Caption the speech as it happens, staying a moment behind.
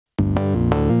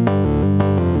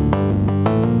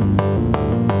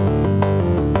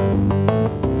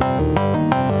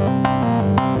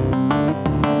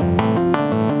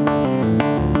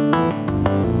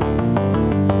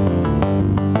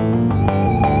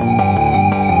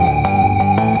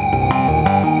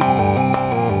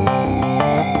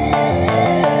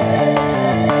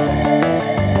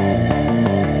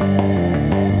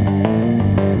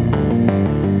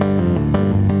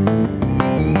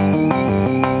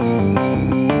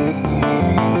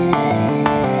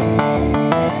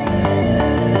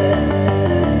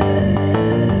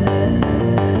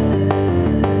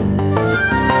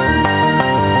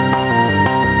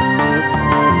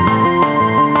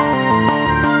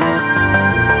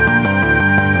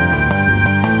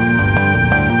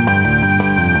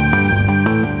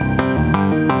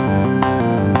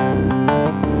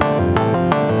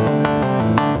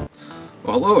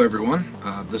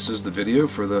this is the video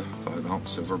for the 5-ounce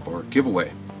silver bar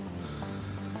giveaway.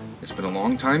 It's been a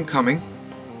long time coming,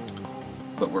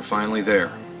 but we're finally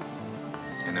there.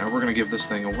 And now we're going to give this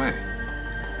thing away.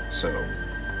 So,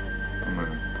 I'm going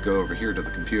to go over here to the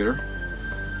computer,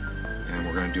 and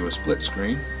we're going to do a split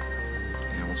screen,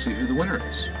 and we'll see who the winner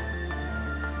is.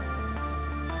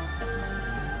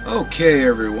 Okay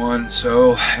everyone,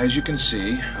 so as you can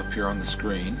see up here on the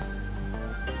screen,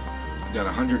 we've got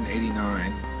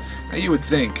 189. Now you would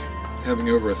think, having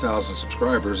over 1,000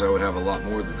 subscribers, I would have a lot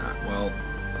more than that. Well,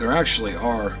 there actually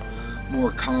are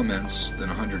more comments than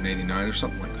 189. There's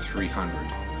something like 300.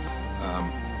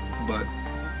 But,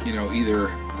 you know,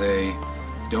 either they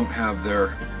don't have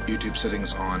their YouTube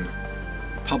settings on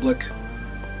public,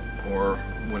 or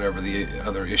whatever the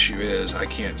other issue is, I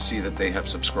can't see that they have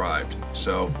subscribed.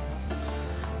 So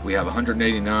we have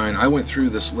 189. I went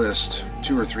through this list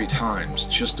 2 or 3 times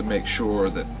just to make sure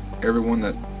that everyone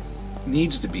that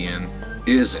needs to be in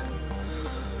is in.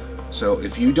 So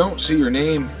if you don't see your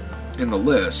name in the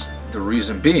list, the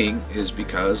reason being is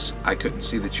because I couldn't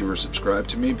see that you were subscribed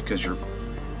to me because your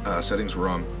settings were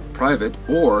on private,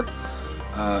 or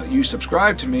you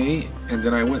subscribed to me and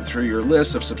then I went through your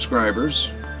list of subscribers,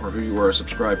 or who you were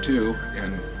subscribed to,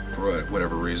 and for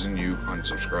whatever reason you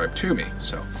unsubscribed to me.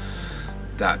 So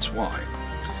that's why.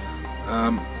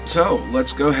 So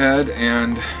let's go ahead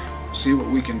and see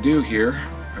what we can do here.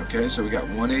 Okay, so we got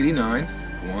 189,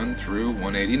 1 through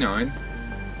 189,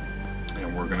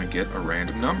 and we're going to get a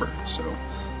random number. So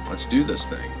let's do this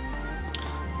thing.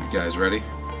 You guys ready?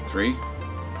 3,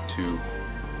 2,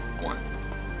 1.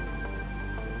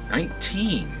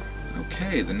 19.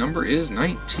 Okay, the number is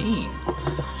 19.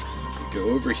 If we go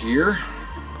over here,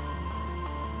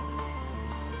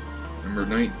 number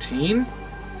 19.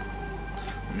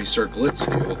 Let me circle it so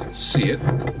you all can see it.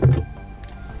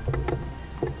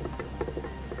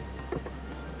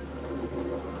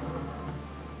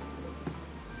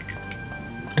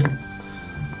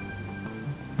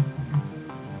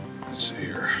 Let's see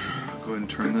here. Go ahead and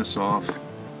turn this off.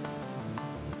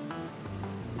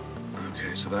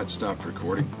 Okay, so that stopped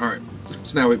recording. Alright,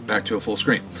 so now we're back to a full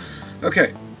screen.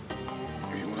 Okay,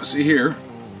 if you want to see here,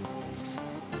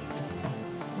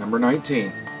 number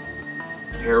 19,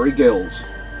 Harry Gills.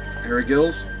 Harry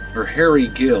Gills? Or Harry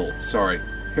Gill, sorry.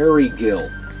 Harry Gill.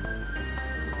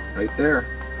 Right there.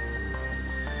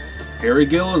 Harry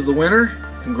Gill is the winner.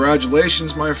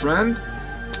 Congratulations, my friend.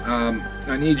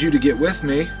 I need you to get with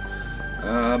me.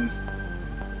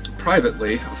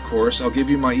 Privately, of course. I'll give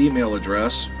you my email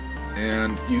address,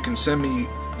 and you can send me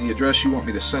the address you want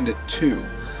me to send it to.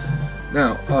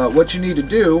 Now, what you need to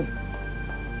do,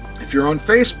 if you're on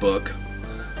Facebook,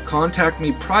 contact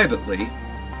me privately.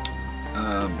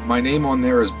 My name on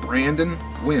there is Brandon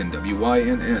Wynn,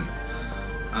 W-Y-N-N.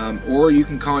 Or you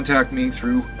can contact me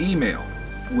through email,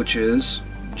 which is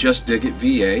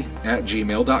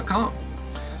justdigitva@gmail.com.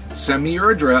 Send me your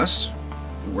address,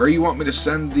 where you want me to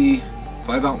send the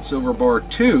 5-ounce silver bar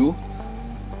to,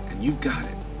 and you've got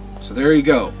it. So there you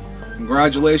go.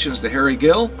 Congratulations to Harry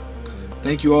Gill.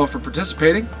 Thank you all for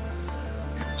participating,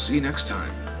 and we'll see you next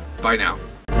time. Bye now.